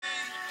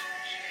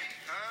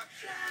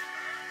I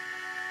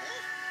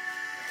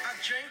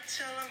drink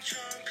till I'm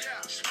drunk,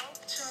 smoke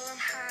till I'm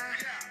high,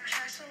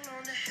 castle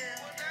on the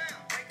hill,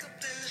 wake up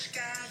in the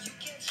sky, you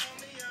can't tell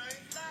me I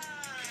ain't fly.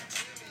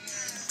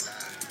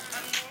 I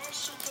know I'm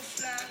super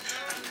fly, I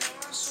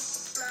know I'm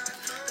super fly,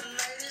 the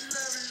ladies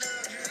love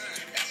you,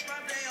 that's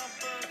why they all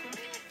bug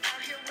me,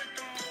 out here with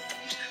the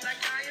moves, like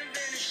I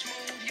invented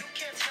smooth, you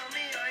can't tell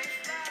me I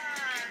ain't fly.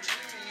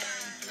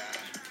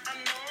 I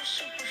know I'm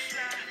super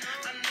fly,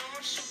 I know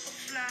I'm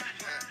super fly.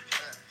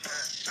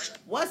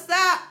 What's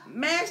up,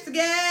 Mash the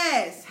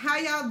Gas? How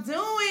y'all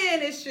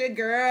doing? It's your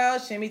girl,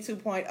 Shimmy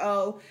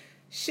 2.0.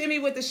 Shimmy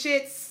with the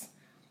shits.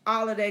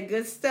 All of that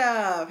good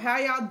stuff. How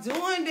y'all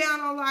doing down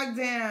on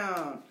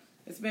lockdown?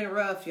 It's been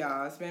rough,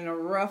 y'all. It's been a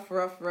rough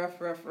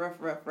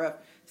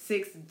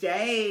 6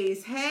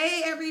 days.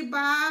 Hey,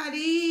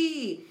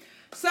 everybody.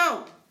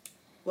 So,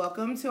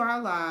 welcome to our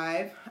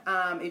live.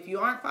 If you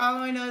aren't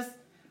following us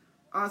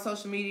on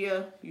social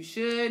media, you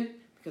should.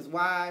 Because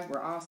why? We're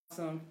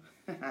awesome.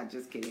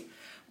 Just kidding.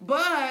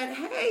 But,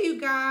 hey,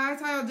 you guys,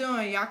 how y'all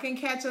doing? Y'all can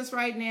catch us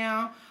right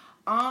now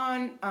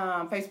on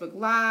Facebook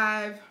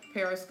Live,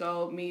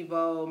 Periscope,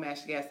 Mevo,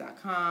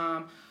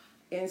 MashTheGas.com,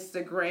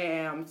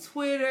 Instagram,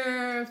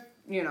 Twitter,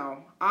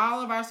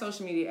 all of our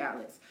social media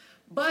outlets.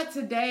 But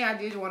today I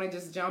did want to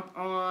just jump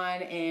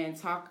on and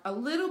talk a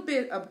little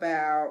bit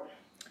about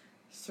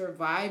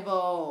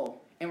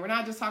survival. And we're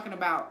not just talking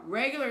about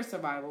regular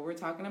survival. We're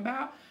talking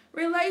about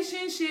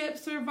relationship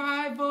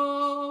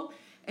survival.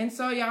 And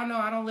so y'all know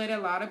I don't let a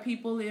lot of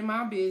people in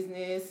my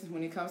business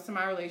when it comes to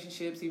my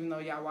relationships, even though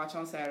y'all watch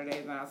on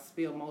Saturdays and I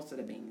spill most of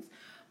the beans.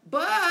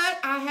 But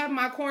I have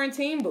my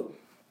quarantine boo.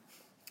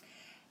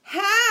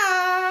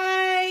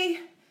 Hi!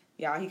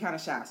 Y'all, he kind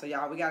of shy. So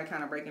y'all, we got to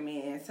kind of break him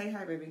in. Say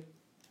hi, baby.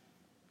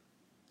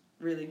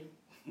 Really?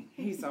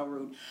 He's so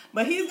rude.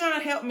 But he's going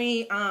to help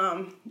me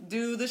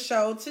do the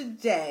show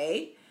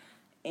today.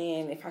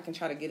 And if I can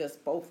try to get us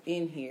both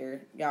in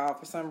here, y'all,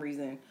 for some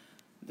reason,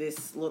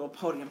 this little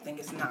podium thing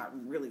is not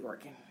really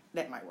working.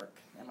 That might work.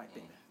 That might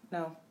be.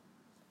 No?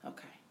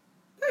 Okay.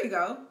 There you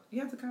go.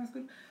 You have to kind of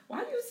scoot.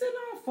 Why are you sitting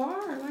all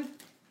far?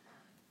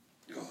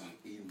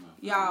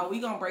 Y'all, we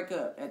gonna break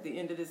up at the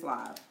end of this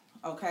live.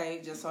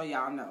 Okay? Just so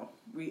y'all know.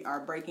 We are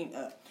breaking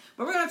up.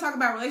 But we're gonna talk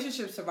about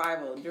relationship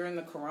survival during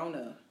the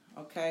corona.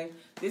 Okay?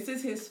 This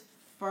is his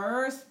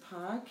first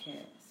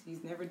podcast.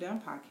 He's never done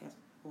podcasts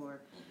before.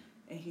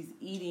 And he's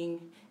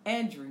eating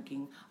and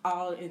drinking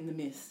all in the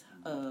midst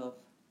of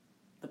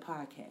the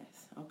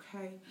podcast,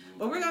 okay?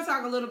 But we're going to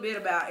talk a little bit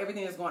about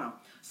everything that's going on.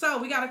 So,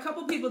 we got a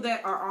couple people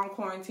that are on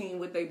quarantine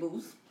with their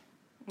booths,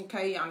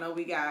 okay? Y'all know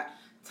we got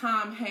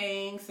Tom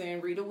Hanks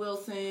and Rita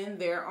Wilson.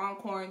 They're on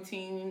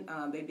quarantine.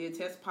 They did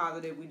test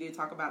positive. We did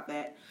talk about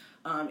that.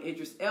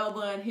 Idris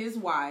Elba and his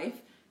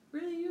wife.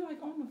 Really? You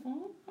like on the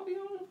phone? I'll be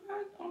on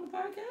the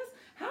podcast?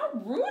 How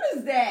rude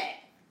is that?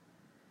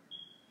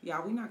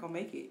 Y'all, we not going to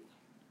make it.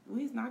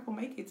 We's not going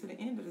to make it to the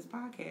end of this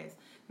podcast.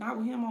 Not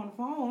with him on the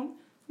phone.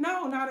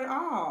 No, not at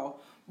all.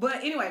 But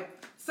anyway,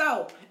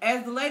 so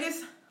as the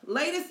latest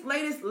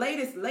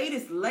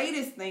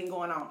thing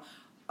going on,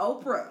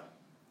 Oprah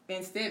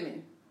and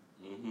Stedman.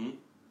 Mm-hmm.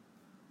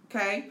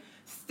 Okay?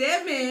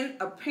 Stedman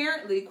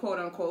apparently, quote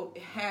unquote,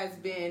 has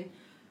been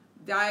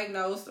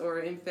diagnosed or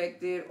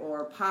infected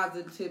or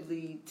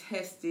positively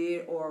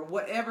tested or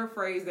whatever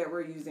phrase that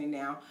we're using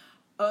now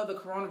of the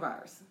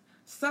coronavirus.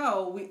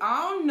 So we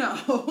all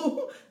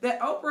know that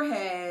Oprah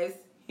has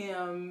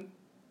him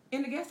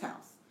in the guest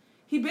house.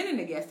 He's been in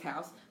the guest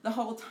house the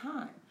whole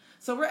time.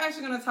 So we're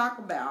actually going to talk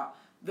about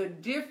the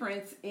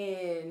difference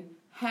in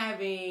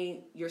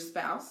having your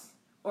spouse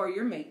or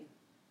your mate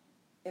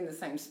in the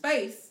same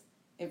space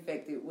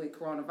infected with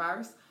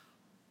coronavirus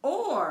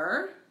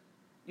or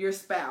your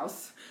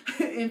spouse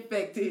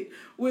infected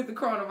with the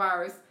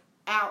coronavirus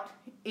out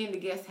in the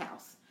guest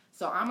house.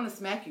 So I'm going to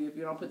smack you if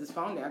you don't put this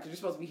phone down because you're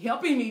supposed to be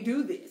helping me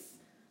do this.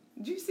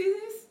 Do you see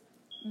this?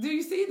 Do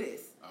you see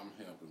this? I'm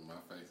helping. My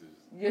face is...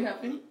 You're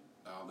helping?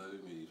 All that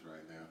it needs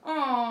right now.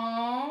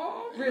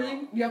 Aww,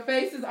 really? Your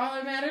face is all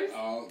that matters?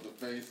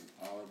 The face is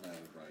all that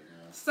matters right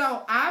now.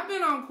 So, I've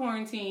been on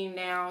quarantine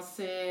now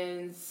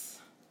since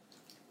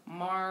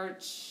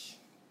March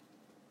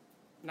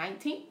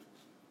 19th.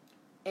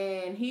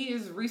 And he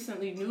is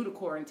recently new to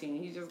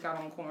quarantine. He just got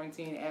on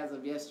quarantine as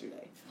of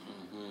yesterday.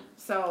 Mm-hmm.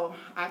 So,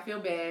 I feel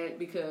bad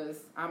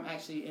because I'm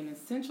actually an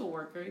essential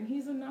worker and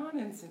he's a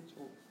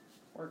non-essential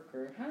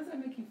worker. How does that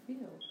make you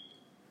feel?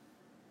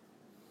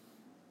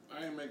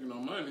 I ain't making no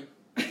money.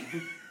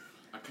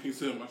 I can't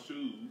sell my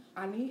shoes.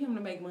 I need him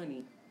to make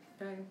money.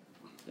 Okay?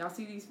 Y'all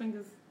see these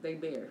fingers? They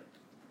bare.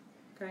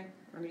 Okay?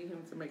 I need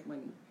him to make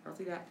money. Y'all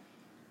see that?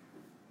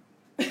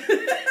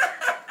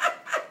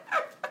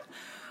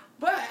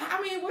 But,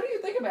 I mean, what do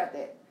you think about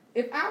that?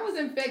 If I was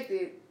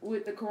infected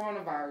with the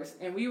coronavirus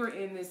and we were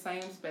in this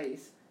same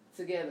space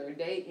together,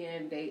 day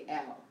in, day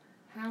out,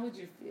 how would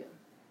you feel?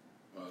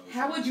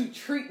 How would you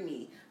treat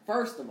me,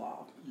 first of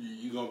all?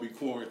 You're going to be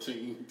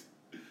quarantined.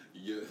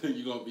 You're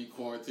going to be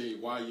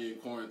quarantined. Why are you in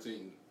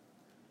quarantine?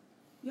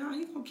 Y'all,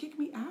 he going to kick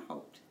me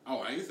out. Oh,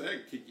 I ain't say I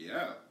can kick you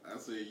out. I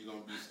said you're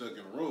gonna be stuck in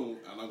a room,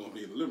 and I'm gonna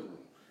be in the living room.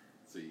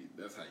 See,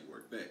 that's how you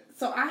work that.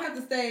 So I have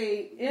to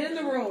stay in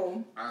the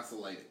room.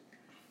 Isolated.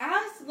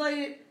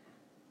 Isolated.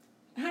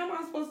 How am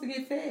I supposed to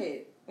get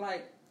fed?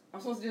 Like, I'm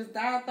supposed to just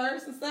die of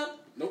thirst and stuff?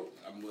 Nope.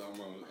 I'm gonna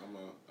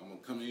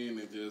come in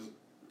and just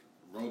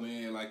roll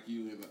in like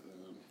you in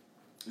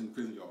the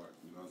prison yard.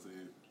 You know what I'm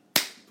saying?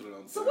 Put it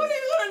on. So what are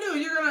you gonna do?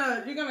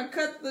 You're gonna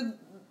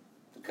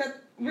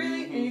cut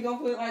really, and you're gonna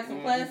put like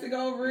some plastic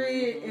over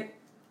it. And,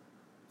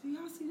 do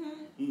y'all see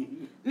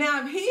that?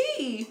 Now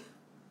if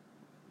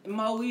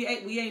Mo, we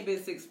ain't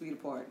been 6 feet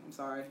apart. I'm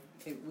sorry.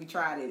 We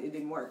tried it. It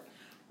didn't work.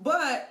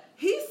 But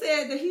he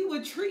said that he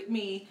would treat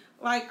me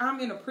like I'm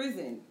in a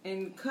prison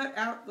and cut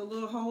out the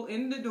little hole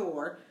in the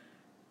door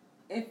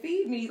and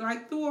feed me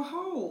like through a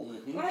hole.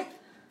 Like,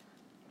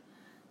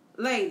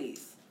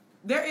 ladies,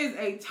 there is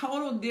a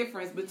total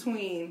difference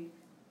between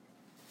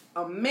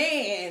a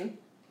man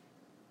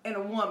and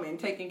a woman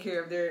taking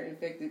care of their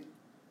infected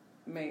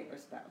mate or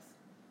spouse.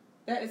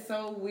 That is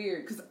so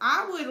weird. Because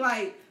I would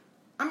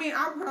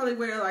probably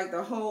wear like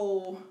the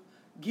whole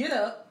get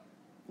up,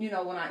 you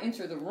know, when I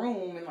enter the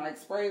room and like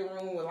spray the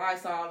room with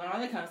Lysol and all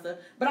that kind of stuff.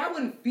 But I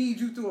wouldn't feed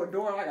you through a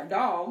door like a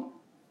dog.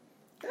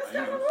 That's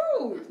kind of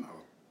rude. That's not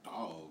a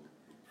dog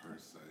per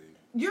se.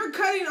 You're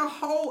cutting a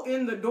hole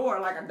in the door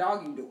like a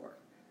doggy door.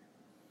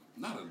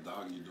 Not a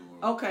doggy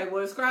door. Okay,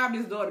 well describe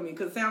this door to me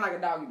because it sounds like a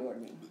doggy door to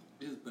me.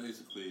 It's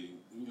basically,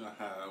 you know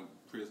how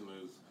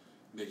prisoners,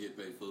 they get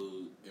their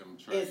food in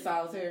the tray. It's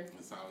solitary.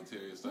 In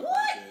solitary and stuff What?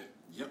 like that.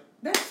 Yep.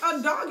 That's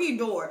a doggy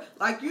door.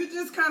 Like you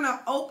just kind of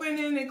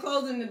opening and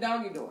closing the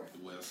doggy door.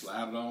 Well,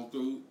 slide it on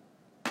through.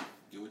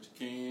 Get what you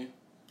can.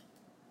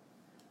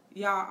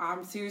 Y'all,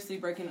 I'm seriously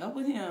breaking up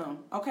with him.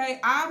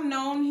 Okay, I've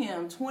known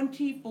him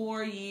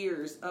 24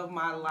 years of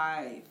my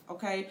life.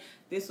 Okay,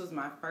 this was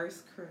my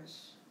first crush.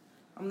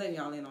 I'm letting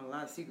y'all in on a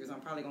lot of secrets.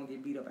 I'm probably gonna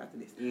get beat up after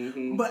this.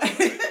 But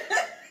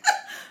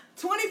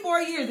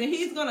 24 years, and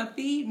he's gonna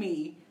feed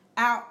me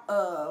out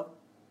of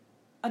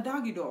a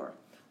doggy door.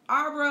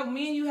 Arbra,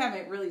 me and you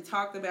haven't really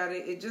talked about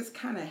it. It just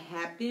kind of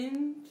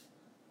happened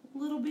a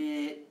little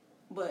bit,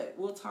 but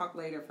we'll talk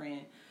later,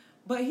 friend.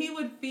 But he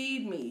would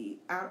feed me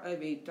out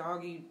of a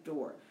doggy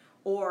door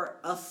or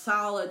a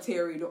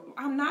solitary door.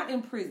 I'm not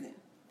in prison.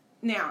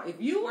 Now,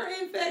 if you were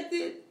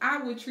infected, I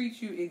would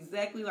treat you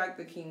exactly like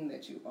the king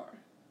that you are.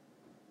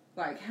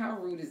 Like, how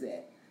rude is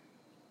that?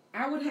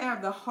 I would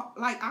have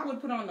I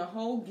would put on the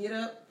whole get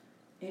up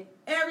and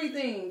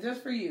everything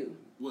just for you.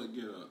 What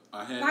get up?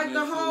 A hazmat Like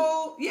the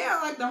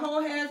suit?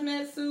 whole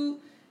hazmat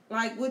suit,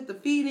 like with the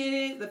feet in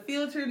it, the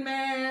filtered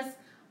mask,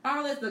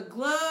 all that, the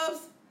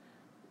gloves.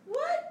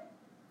 What?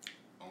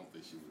 I don't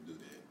think she would do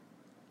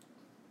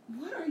that.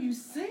 What are you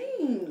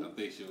saying? I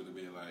think she would have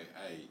been like,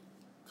 hey,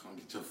 come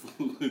get your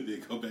food and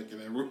then go back in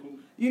that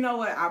room. You know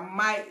what? I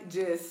might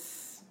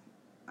just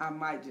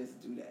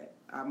do that.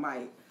 I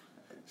might.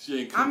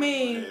 She ain't I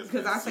mean, hazmat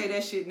because I say suit.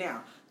 that shit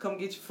now. Come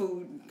get your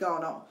food,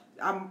 going on.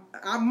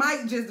 I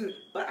might just do it.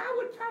 But I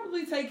would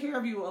probably take care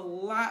of you a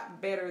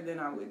lot better than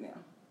I would now.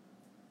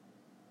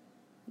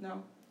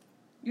 No?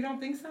 You don't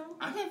think so?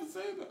 I never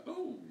said that.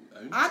 No.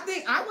 I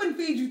think I wouldn't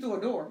feed you through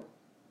a door.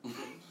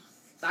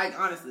 Like,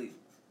 honestly.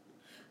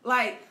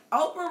 Like,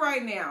 Oprah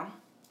right now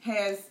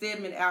has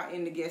Stedman out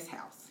in the guest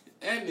house.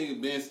 That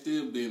nigga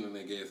still been in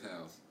the guest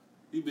house.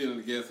 He been in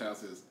the guest house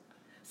since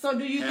So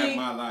do you half think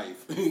my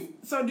life.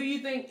 So do you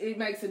think it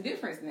makes a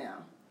difference now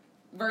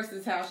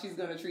versus how she's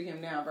going to treat him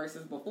now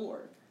versus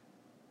before?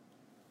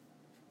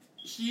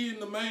 She in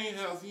the main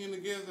house, he in the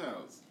guest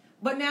house.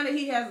 But now that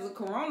he has the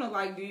corona,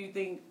 like, do you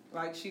think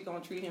like she's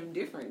going to treat him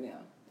different now?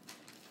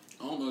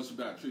 I don't know if she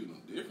about treating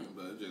him different,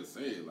 but I just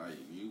said, like,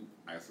 you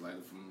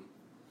isolated from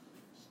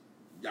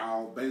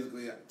y'all,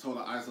 basically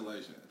total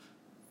isolation.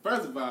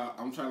 First of all,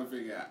 I'm trying to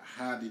figure out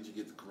how did you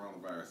get the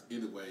coronavirus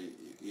anyway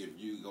if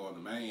you go in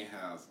the main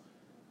house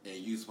and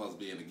you supposed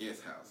to be in the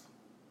guest house.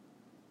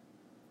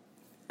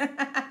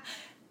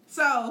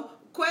 So,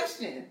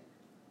 question.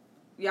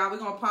 Y'all, we're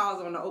going to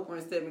pause on the Oprah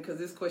and Stedman because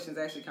this question is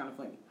actually kind of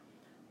funny.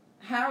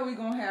 How are we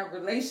going to have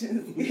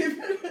relations if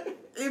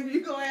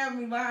you're going to have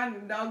me behind the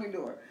doggy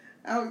door?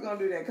 How are we going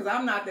to do that? Because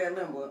I'm not that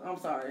limber. I'm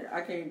sorry.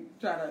 I can't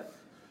try to...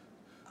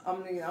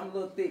 I'm a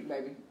little thick,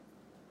 baby.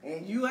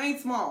 And you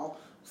ain't small.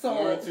 So...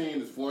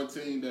 Quarantine is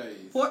 14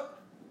 days.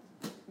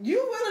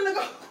 You willing to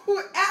go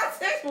without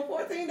sex for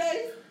 14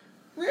 days?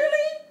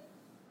 Really?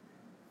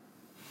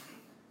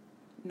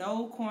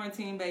 No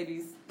quarantine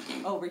babies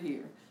over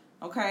here.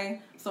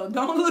 Okay? So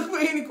don't look for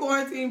any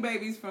quarantine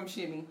babies from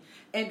Shimmy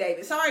and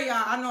David. Sorry,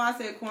 y'all. I know I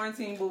said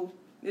quarantine boo.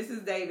 This is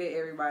David,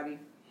 everybody.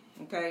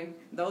 Okay?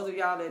 Those of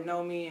y'all that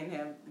know me and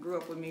have grew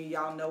up with me,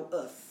 y'all know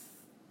us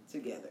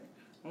together.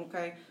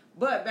 Okay?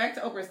 But back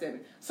to Oprah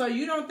Stedman. So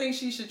you don't think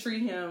she should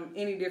treat him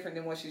any different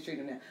than what she's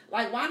treating him?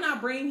 Like, why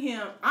not bring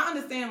him... I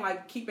understand,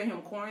 like, keeping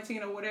him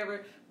quarantined or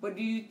whatever, but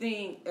do you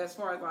think, as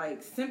far as,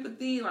 like,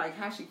 sympathy, like,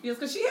 how she feels?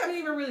 Because she hasn't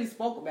even really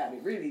spoke about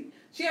it, really.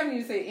 She hasn't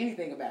even said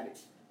anything about it.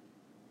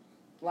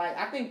 Like,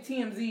 I think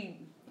TMZ,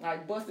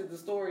 like, busted the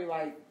story,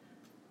 like,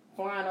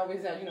 flying over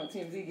his house. You know,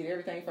 TMZ get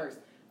everything first.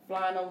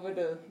 Flying over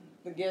the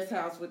guest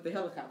house with the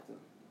helicopter.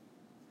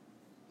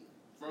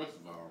 First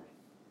of all,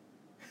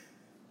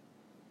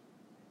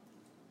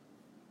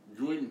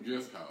 you in the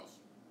guest house.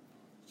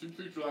 She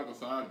treats you like a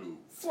side dude.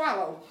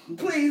 Swallow,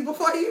 please,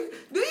 before you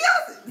do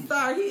your.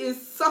 Sorry, he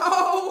is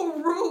so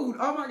rude.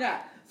 Oh my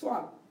God,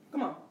 swallow.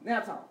 Come on,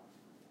 now talk.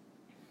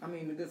 I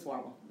mean the good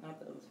swallow, not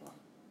the other swallow.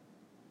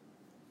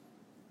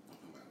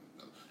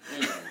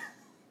 Anyway,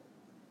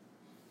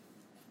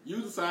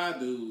 you the side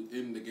dude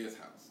in the guest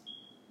house.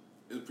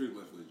 It's pretty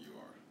much what you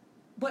are.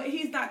 But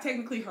he's not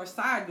technically her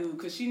side dude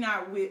because she's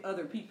not with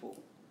other people.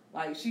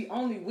 Like she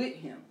only with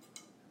him.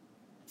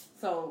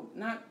 So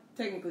not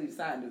technically the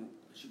side dude.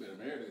 She better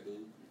marry that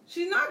dude.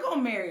 She's not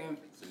gonna marry him.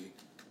 See,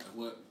 that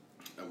would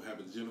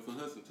happen to Jennifer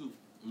Hudson too.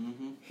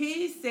 Mm-hmm.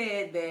 He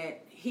said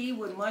that he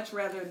would much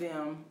rather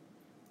them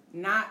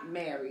not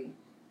marry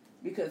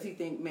because he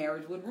think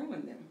marriage would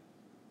ruin them.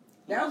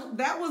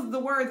 That was the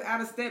words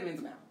out of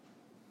Stedman's mouth.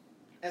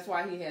 That's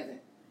why he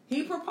hasn't.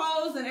 He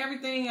proposed and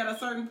everything at a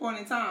certain point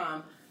in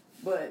time,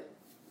 but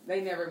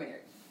they never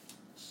married.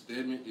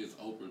 Stedman is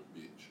Oprah's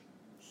bitch.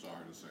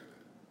 Sorry to say that.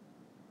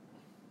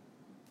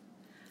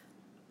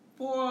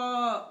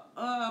 For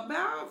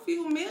about a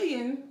few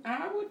million,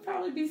 I would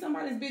probably be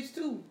somebody's bitch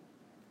too.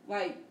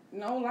 Like,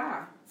 no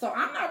lie. So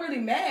I'm not really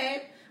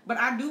mad, but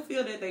I do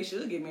feel that they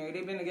should get married.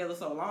 They've been together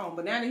so long.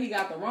 But now that he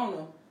got the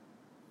Rona,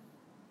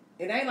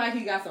 it ain't like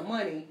he got some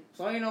money.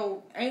 So ain't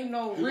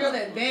no real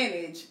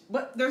advantage.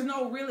 But there's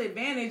no real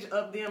advantage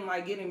of them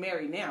like getting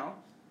married now.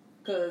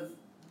 Cause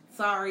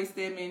sorry,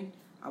 Stedman,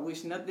 I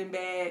wish nothing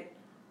bad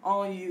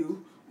on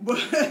you.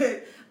 But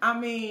I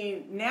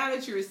mean, now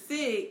that you're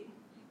sick,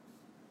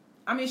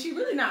 I mean, she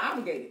really not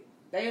obligated.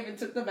 They haven't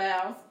took the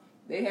vows.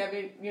 They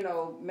haven't,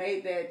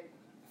 made that,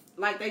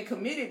 like they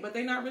committed, but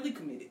they not really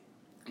committed.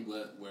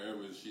 But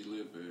wherever she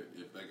lived at,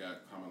 if they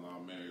got common law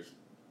marriage.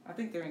 I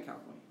think they're in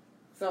California.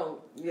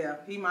 So, yeah,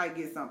 he might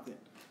get something.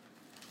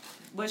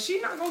 But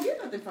she not going to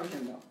get nothing from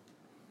him, though.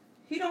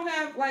 He don't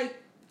have,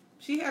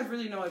 she has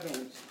really no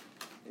advantage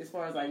as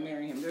far as,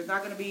 marrying him. There's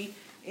not going to be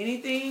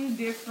anything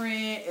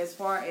different as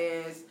far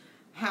as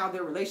how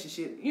their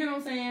relationship, you know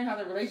what I'm saying? How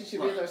their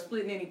relationship is, or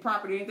splitting any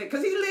property or anything.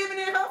 Because he's living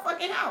in her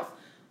fucking house.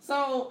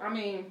 So, I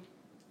mean,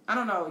 I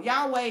don't know.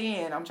 Y'all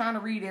weigh in. I'm trying to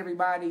read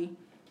everybody.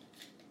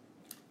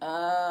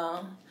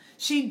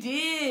 She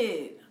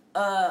did,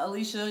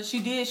 Alicia. She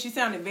did. She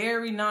sounded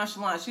very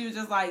nonchalant. She was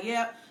just like,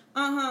 yeah,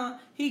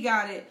 he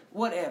got it,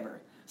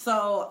 whatever.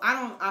 So,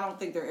 I don't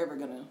think they're ever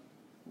gonna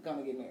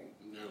get married.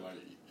 They're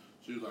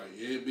she was like,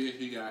 yeah, bitch,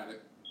 he got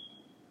it.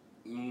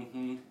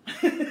 Mm-hmm.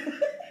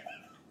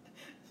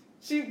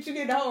 She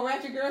did the whole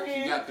ratchet girl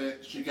hand.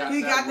 He got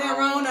that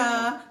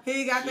Rona.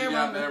 He got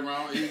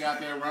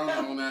that Rona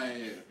on that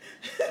head.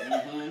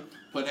 Mm-hmm.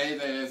 Put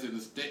his ass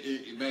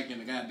back in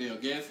the goddamn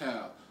guest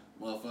house.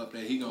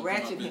 Motherfucker, he gonna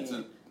ratchet come up hand.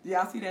 into.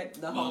 Y'all see that?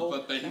 The whole.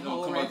 Motherfucker, he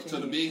gonna come up to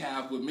the big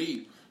house with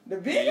me. The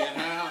big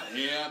house?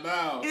 Yeah,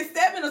 no. Is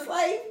Stedman a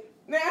slave?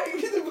 Now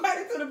he gets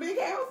invited to the big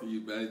house? He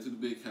invited to the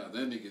big house.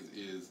 That nigga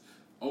is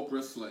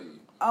Oprah's slave.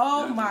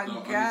 Oh my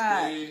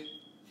God.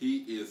 He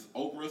is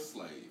Oprah's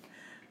slave.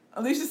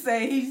 Alicia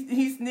say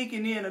he's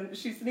sneaking in.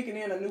 She's sneaking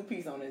in a new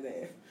piece on his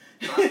ass.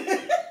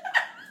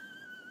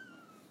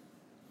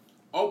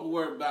 Oprah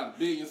worth about $1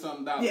 billion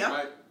something,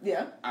 right?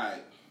 Yeah. All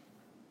right.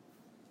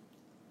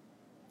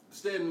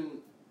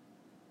 Stedman,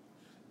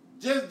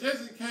 just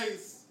in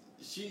case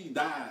she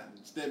died,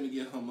 Stedman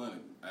get her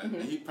money.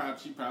 Mm-hmm.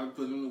 She probably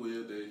put in the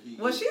will that he.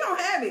 Well, she don't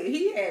have it.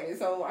 He have it,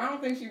 so I don't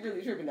think she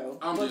really tripping though.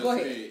 I'm just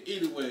saying.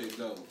 Either way it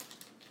goes,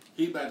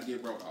 he about to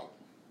get broke off.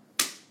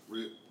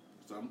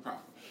 So I'm proud.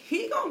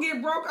 He gonna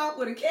get broke off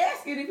with a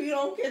casket if he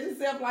don't catch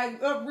himself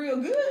up real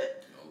good.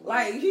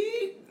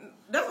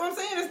 That's what I'm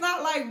saying. It's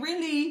not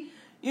really,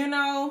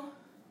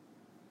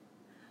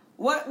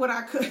 what would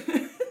I cook?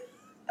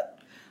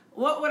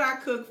 What would I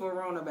cook for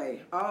Rona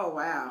Bay? Oh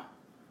wow.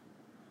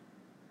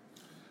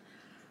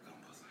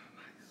 Gumbo's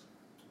nice.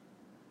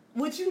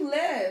 What you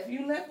left?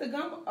 You left the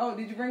gumbo. Oh,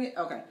 did you bring it?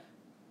 Okay.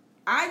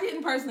 I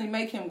didn't personally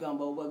make him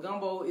gumbo, but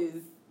gumbo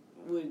is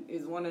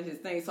one of his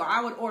things. So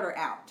I would order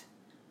out.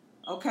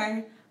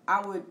 Okay?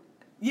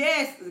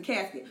 Yes, the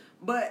casket.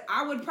 But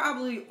I would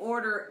probably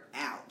order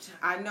out.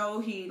 I know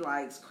he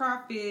likes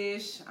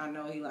crawfish. I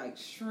know he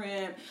likes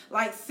shrimp.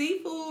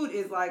 Seafood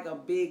is a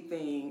big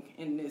thing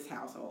in this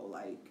household.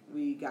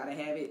 We gotta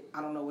have it.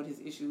 I don't know what his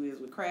issue is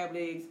with crab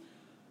legs.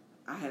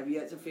 I have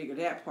yet to figure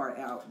that part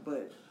out,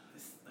 but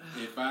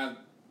if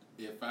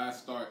I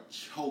start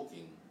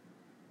choking,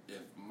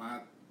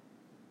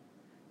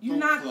 you're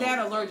not that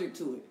allergic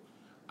to it.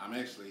 I'm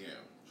actually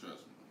am. Trust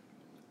me.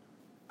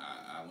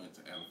 I went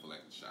to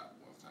anaphylactic shop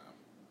one time.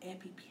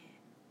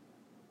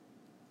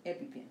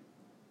 EpiPen.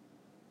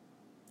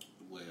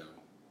 Well,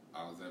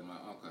 I was at my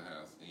uncle's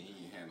house and he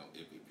didn't have no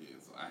EpiPen,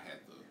 so I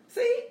had to.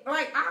 See,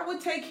 I would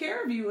take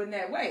care of you in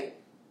that way.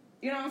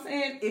 You know what I'm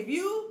saying? If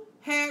you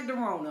had the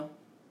Rona,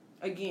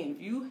 again,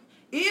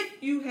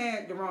 if you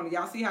had the Rona,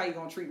 y'all see how you're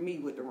gonna treat me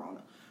with the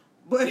Rona.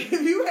 But if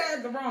you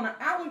had the Rona,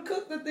 I would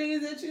cook the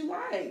things that you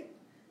like.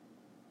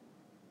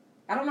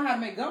 I don't know how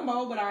to make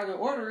gumbo, but I could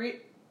order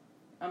it.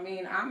 I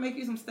mean, I'll make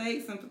you some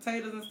steaks and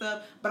potatoes and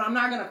stuff, but I'm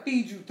not going to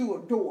feed you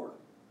through a door.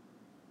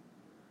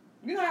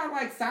 You know how,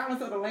 like,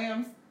 Silence of the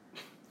Lambs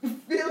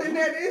feeling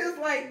that is?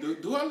 Like,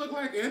 Do I look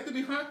like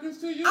Anthony Hopkins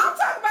to you? I'm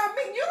talking about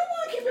me. You're the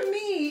one keeping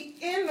me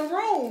in the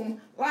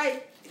room.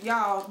 Like,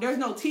 y'all, there's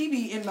no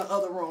TV in the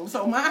other room.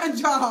 So mind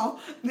y'all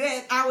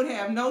that I would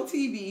have no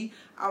TV.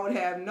 I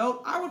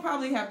would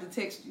probably have to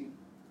text you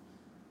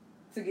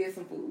to get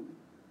some food.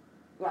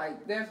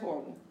 Like, that's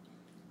horrible.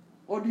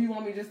 Or do you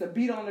want me just to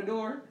beat on the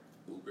door?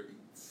 Uber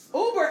Eats.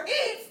 Uber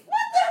Eats? What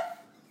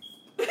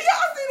the?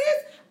 Y'all see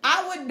this?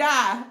 I would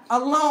die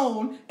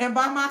alone and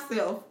by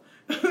myself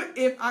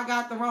if I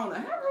got the Rona.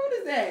 How rude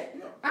is that?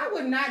 I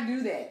would not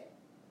do that.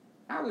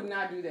 I would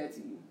not do that to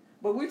you.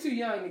 But we're too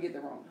young to get the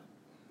Rona.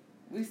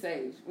 We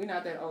sage. We're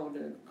not that old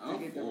to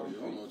get the Rona. I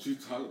don't know what you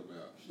talking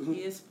about.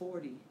 He is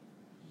 40.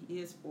 He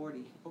is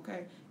 40.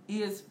 Okay?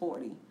 He is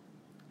 40.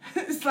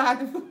 Slide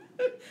the food.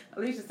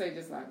 Alicia say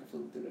just slide the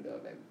food through the door,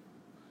 baby.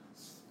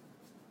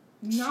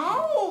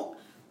 No!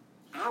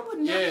 I would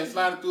not. Yeah,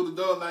 slide it through the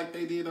door like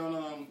they did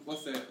on,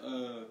 what's that?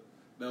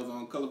 That was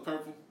on Color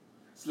Purple.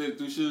 Slid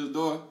through Sugar's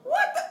door.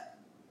 What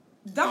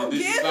the? Don't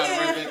get it.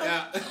 Right back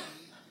out.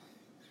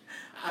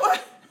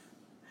 What?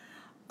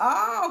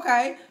 Oh,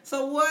 okay.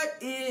 So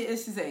what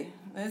is she say?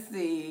 Let's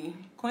see.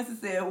 Quincy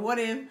said, what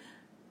if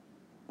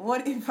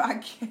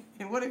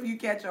you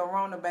catch a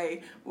Rona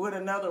bae with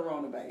another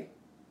Rona bae?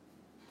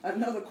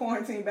 Another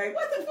quarantine bae.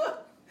 What the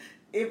fuck?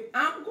 If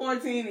I'm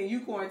quarantined and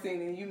you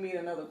quarantine and you meet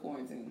another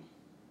quarantine.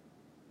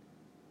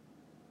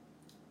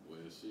 Well,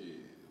 shit.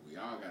 We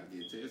all got to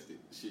get tested.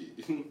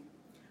 Shit.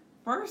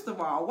 First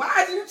of all,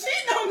 why is you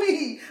cheating on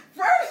me?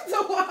 First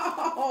of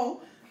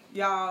all,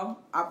 y'all,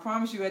 I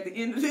promise you at the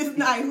end of this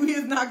night, we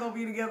is not going to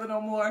be together no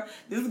more.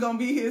 This is going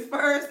to be his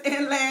first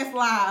and last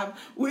live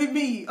with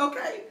me,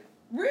 okay?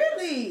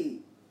 Really?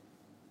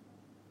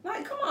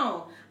 Like, come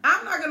on.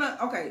 I'm not going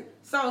to, okay,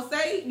 so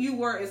say you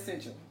were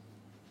essential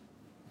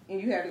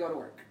and you had to go to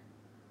work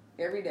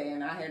every day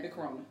and I had the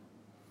corona.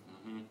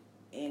 Mm-hmm.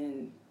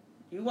 And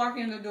you walk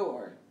in the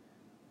door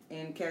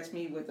and catch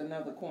me with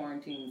another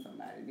quarantine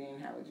somebody, then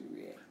how would you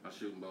react? I'm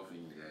shooting both of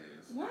you in the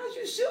ass. Why is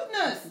you shooting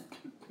us?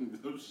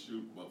 I'm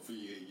shooting both of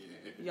you in your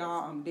ass.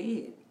 Y'all, I'm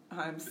dead.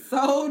 I'm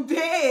so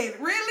dead.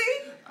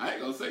 Really? I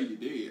ain't gonna say you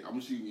dead.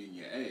 I'm shooting you in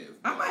your ass.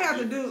 I might have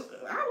to do,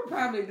 I would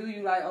probably do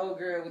you like old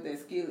girl with that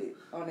skillet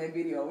on that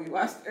video we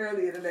watched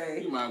earlier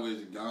today. You might as well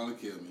just go and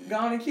kill me.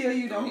 Gonna kill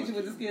you, don't hit you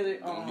with the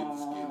skillet. Don't hit the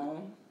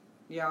skillet.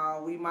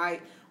 Y'all,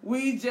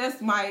 we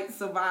just might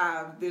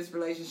survive this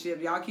relationship.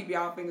 Y'all keep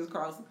y'all fingers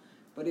crossed.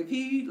 But if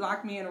he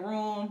locked me in a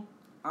room,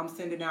 I'm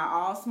sending out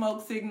all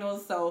smoke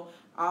signals. So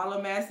all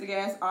the Master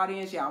Gas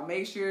audience, y'all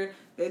make sure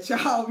that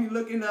y'all be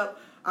looking up.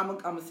 I'm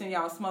gonna send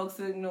y'all a smoke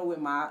signal with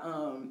my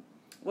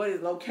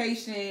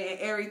location and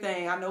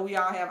everything. I know we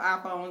all have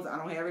iPhones. I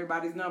don't have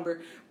everybody's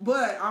number,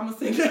 but I'm gonna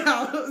send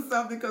out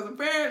something because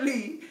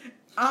apparently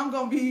I'm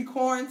gonna be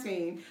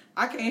quarantined.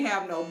 I can't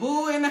have no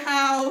boo in the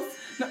house.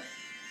 No.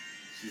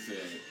 She said,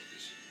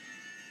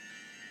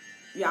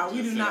 "Y'all,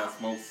 we do not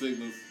smoke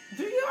signals."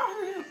 Do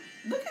y'all hear him?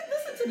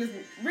 Listen to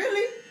this.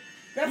 Really?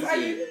 That's how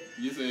you.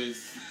 You said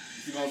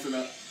she gonna send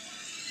out.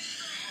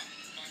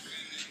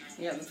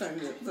 You have to turn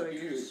it up so they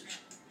can hear it.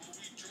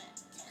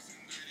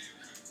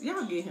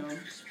 Y'all get him.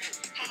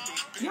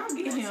 Y'all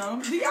get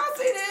him. Do y'all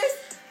see this?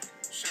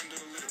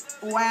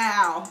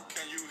 Wow.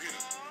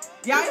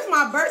 Y'all, it's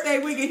my birthday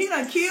weekend. He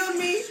done killed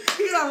me.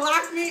 He done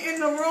locked me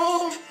in the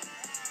room.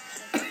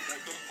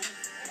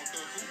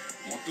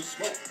 Want the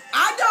smoke?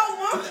 I don't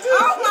want.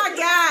 Oh my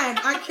God.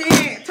 I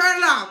can't. Turn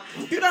it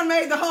off. You done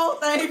made the whole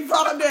thing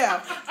fall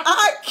down.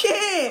 I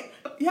can't.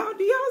 Y'all,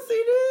 do y'all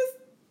see this?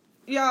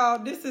 Y'all,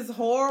 this is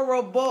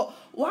horrible.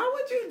 Why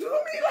would you do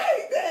me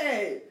like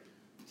that?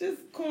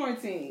 Just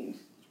quarantined.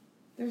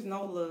 There's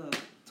no love.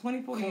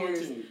 24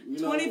 years.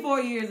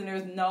 24 years and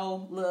there's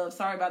no love.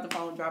 Sorry about the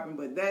phone dropping,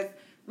 but that's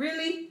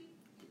really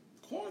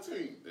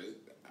Quarantine.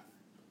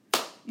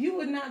 You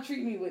would not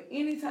treat me with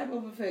any type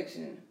of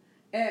affection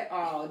at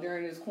all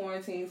during this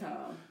quarantine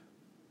time.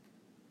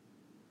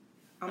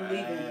 I'm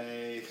leaving.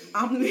 Hey.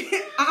 I'm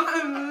leaving.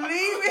 I'm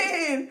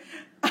leaving.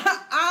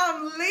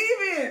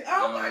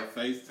 Oh my.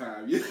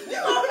 FaceTime.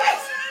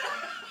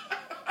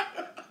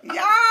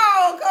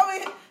 Y'all, come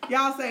in.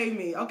 Y'all save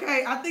me,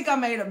 okay? I think I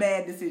made a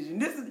bad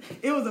decision.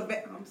 It was a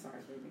bad. I'm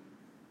sorry, baby.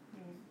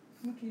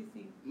 Let me kiss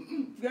you.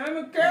 Give me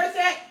a curse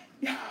that.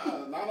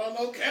 Not on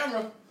no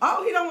camera.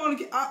 Oh, he don't want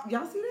to.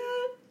 Y'all see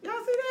that?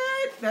 Y'all see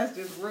that? That's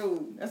just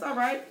rude. That's all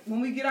right. When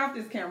we get off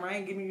this camera, I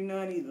ain't giving you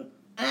none either.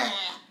 How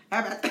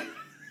about that?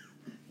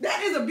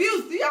 That is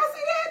abuse. Do y'all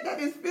see that? That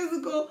is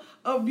physical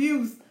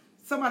abuse.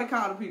 Somebody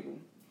call the people.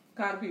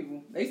 Call the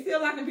people. They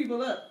still locking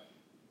people up.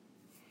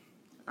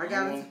 I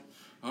don't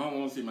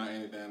want to see my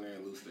auntie down there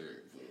in loose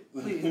there.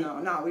 Please,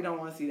 no, we don't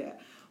want to see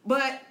that.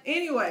 But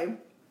anyway,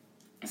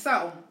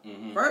 so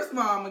first of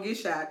all, I'm gonna get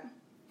shot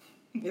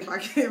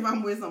if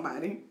I'm with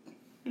somebody.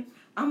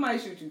 I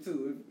might shoot you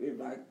too if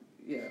like,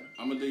 yeah.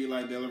 I'm gonna do you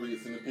like Della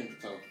Reese in the pinky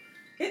toe.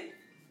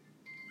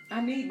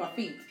 I need my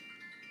feet.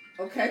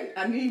 Okay?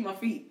 I need my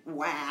feet.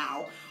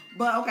 Wow.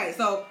 But okay,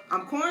 so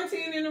I'm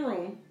quarantined in the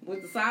room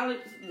with the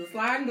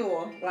sliding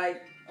door,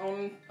 like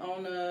on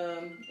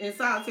in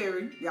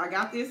solitary. Y'all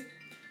got this?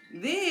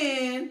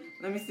 Then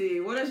let me see.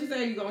 What else you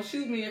say? You gonna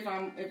shoot me if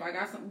I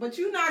got something? But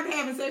you not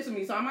having sex with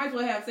me, so I might as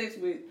well have sex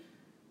with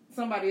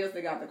somebody else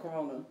that got the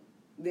corona.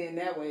 Then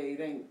that way it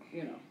ain't,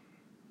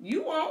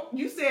 You won't.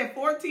 You said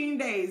 14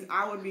 days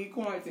I would be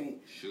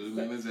quarantined. Shoot him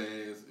in his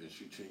ass and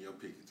shoot you in your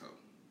pinky toe.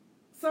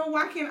 So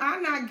why can I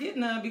not get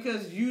none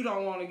because you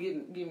don't want to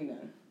give me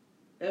none?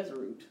 That's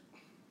rude.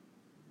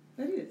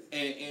 That is.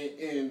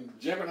 And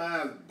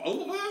jeopardize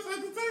both of us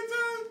at the same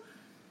time?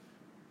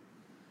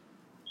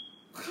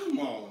 Come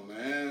on,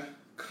 man.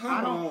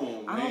 Come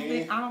on,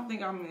 man. I don't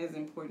think I'm as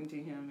important to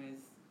him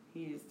as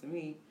he is to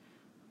me,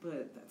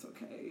 but that's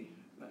okay.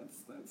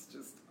 That's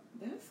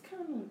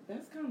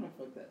kind of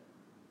fucked up.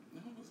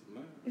 No, it's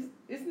not.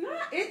 It's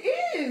not. It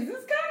is.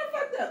 It's kind of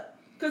fucked up.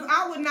 Cause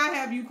I would not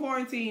have you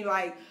quarantined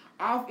like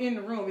off in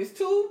the room. It's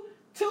two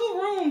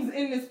rooms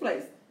in this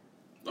place.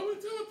 Don't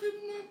be telling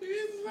people my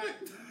business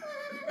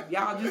like.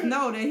 Y'all just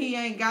know that he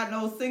ain't got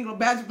no single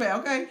bachelor pad.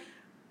 Okay.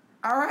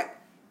 All right.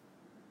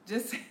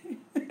 Just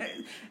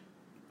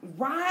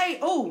right.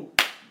 Oh,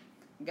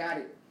 got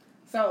it.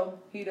 So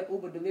he the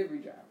Uber delivery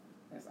driver.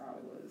 That's all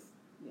it was.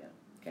 Yeah,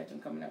 catch him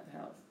coming out the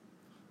house.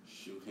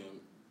 Shoot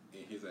him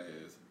in his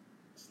ass.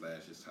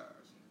 Slash his tires.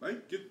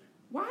 Like get.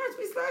 Why is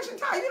we slashing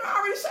tires? You done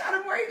already shot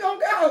him. Where he gonna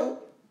go?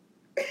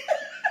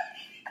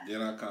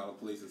 Then I called the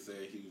police and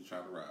said he was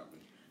trying to rob me.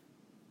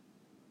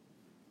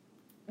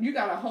 You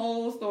got a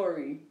whole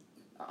story.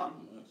 Pretty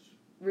much.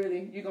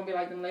 Really? You gonna be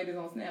like them ladies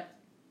on Snap?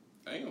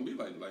 I ain't gonna be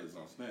like the ladies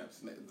on Snap.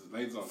 The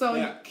ladies on So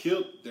Snap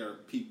killed their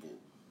people.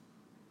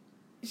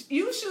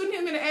 You shooting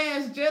him in the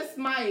ass just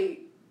might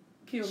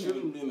kill him.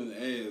 Shooting him in the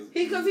ass.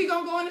 Because he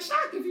gonna go into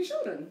shock if you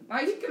shoot him.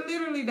 Like, he could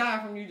literally die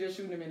from you just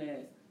shooting him in the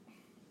ass.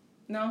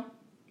 No?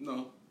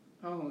 No.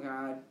 Oh,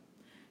 God.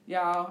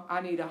 Y'all,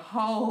 I need a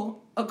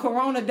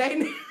Corona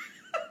day.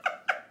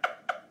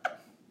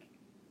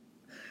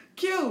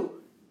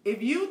 Q,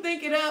 if you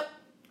think it up,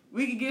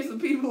 we can get some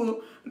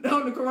people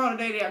on the Corona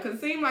day there. Because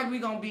it seems like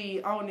we're going to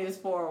be on this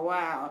for a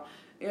while,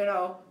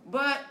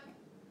 But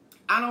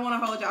I don't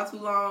want to hold y'all too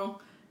long,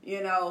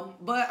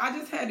 But I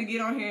just had to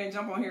get on here and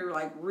jump on here,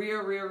 like,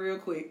 real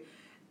quick.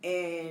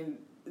 And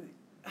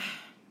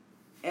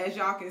as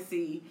y'all can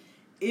see,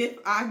 if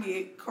I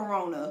get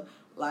Corona,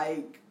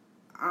 like,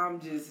 I'm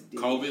just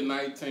dead.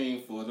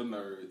 COVID-19 for the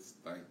nerds.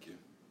 Thank you.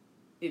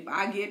 If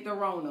I get the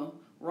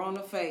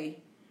Rona Faye,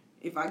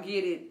 if I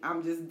get it,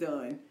 I'm just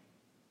done.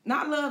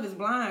 Not Love is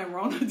Blind,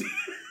 Rona.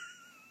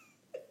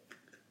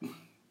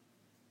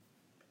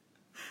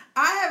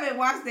 I haven't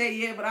watched that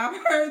yet, but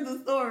I've heard the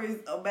stories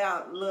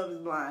about Love is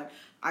Blind.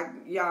 I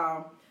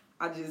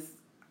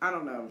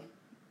don't know.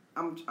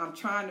 I'm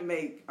trying to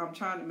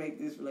make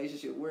this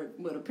relationship work,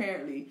 but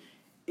apparently,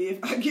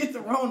 if I get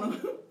the Rona,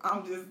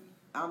 I'm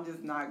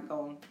just not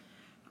going.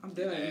 I'm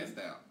done. Assed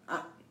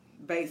out.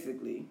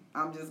 Basically,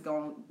 I'm just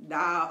gonna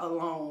die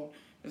alone.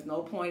 There's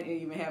no point in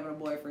even having a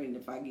boyfriend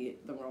if I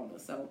get the Rona.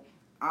 So,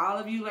 all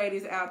of you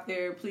ladies out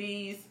there,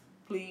 please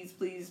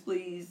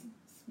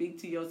speak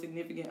to your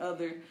significant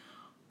other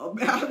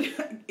about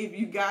if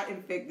you got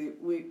infected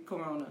with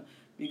Corona.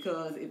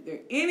 Because if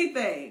there's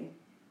anything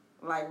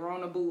like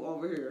Rona Boo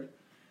over here,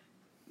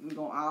 we're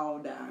gonna all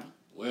die.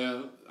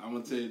 Well, I'm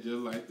gonna tell you just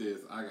like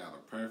this. I got a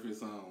perfect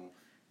song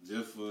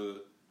just for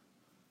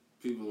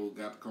people who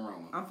got the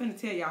Corona. I'm finna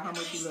tell y'all how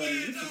much you love me.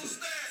 Listen to Don't this.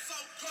 stand so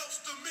close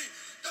to me.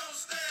 Don't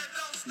stand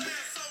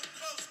so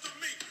close to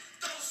me.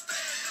 Don't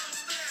stand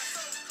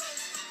so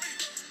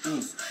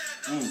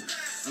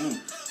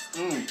close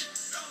to me.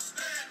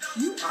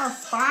 You are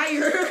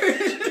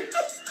fired.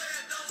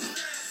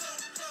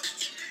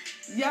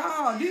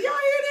 Y'all, do y'all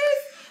hear this?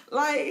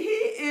 Like, he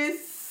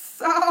is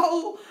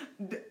so...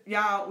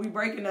 Y'all, we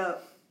breaking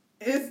up.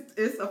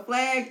 It's a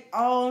flag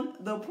on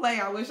the play.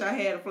 I wish I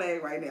had a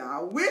flag right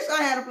now.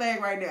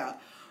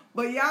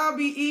 But y'all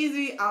be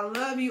easy. I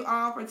love you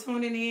all for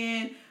tuning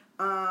in.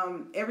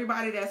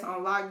 Everybody that's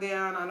on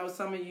lockdown, I know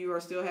some of you are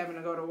still having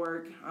to go to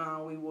work.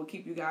 We will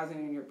keep you guys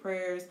in your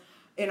prayers.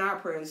 In our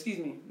prayers, excuse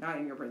me, not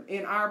in your prayers.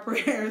 In our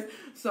prayers.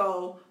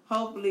 So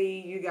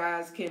hopefully you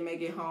guys can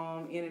make it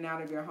home, in and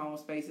out of your home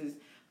spaces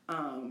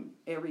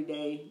every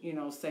day,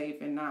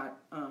 safe and not...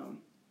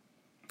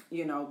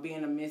 being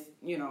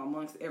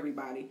amongst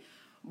everybody.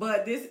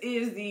 But this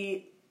is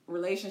the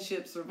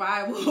relationship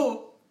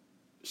survival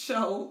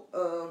show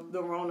of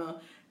the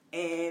Rona.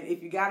 And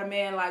if you got a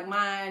man like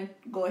mine,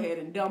 go ahead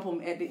and dump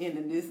him at the end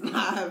of this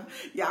live.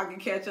 Y'all can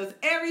catch us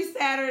every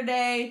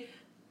Saturday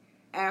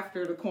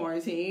after the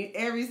quarantine.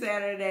 Every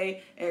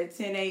Saturday at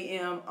 10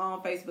 a.m.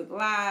 on Facebook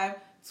Live,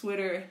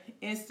 Twitter,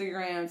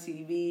 Instagram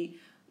TV,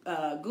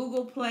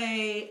 Google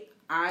Play,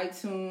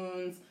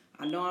 iTunes.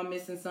 I know I'm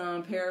missing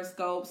some.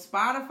 Periscope,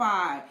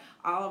 Spotify.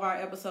 All of our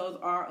episodes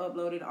are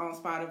uploaded on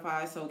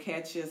Spotify, so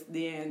catch us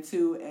then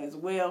too as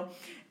well.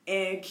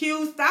 And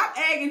Q, stop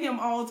egging him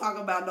on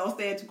talking about don't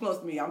stand too close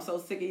to me. I'm so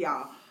sick of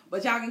y'all.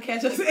 But y'all can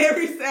catch us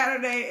every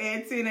Saturday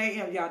at 10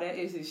 a.m. Y'all, that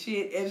is his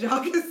shit, as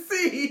y'all can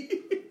see.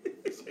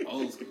 Some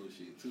old school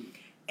shit, too.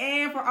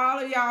 And for all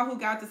of y'all who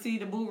got to see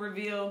the boo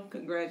reveal,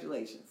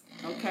 congratulations.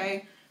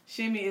 Okay?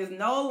 Shimmy is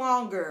no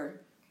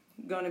longer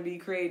going to be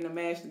creating a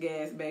mashed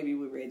gas baby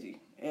with Reggie,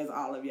 as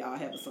all of y'all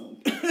have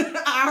assumed. All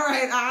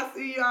right, I'll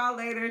see y'all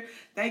later.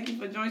 Thank you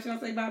for joining. Should I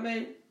say bye,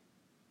 baby?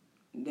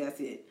 That's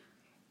it.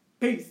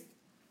 Peace.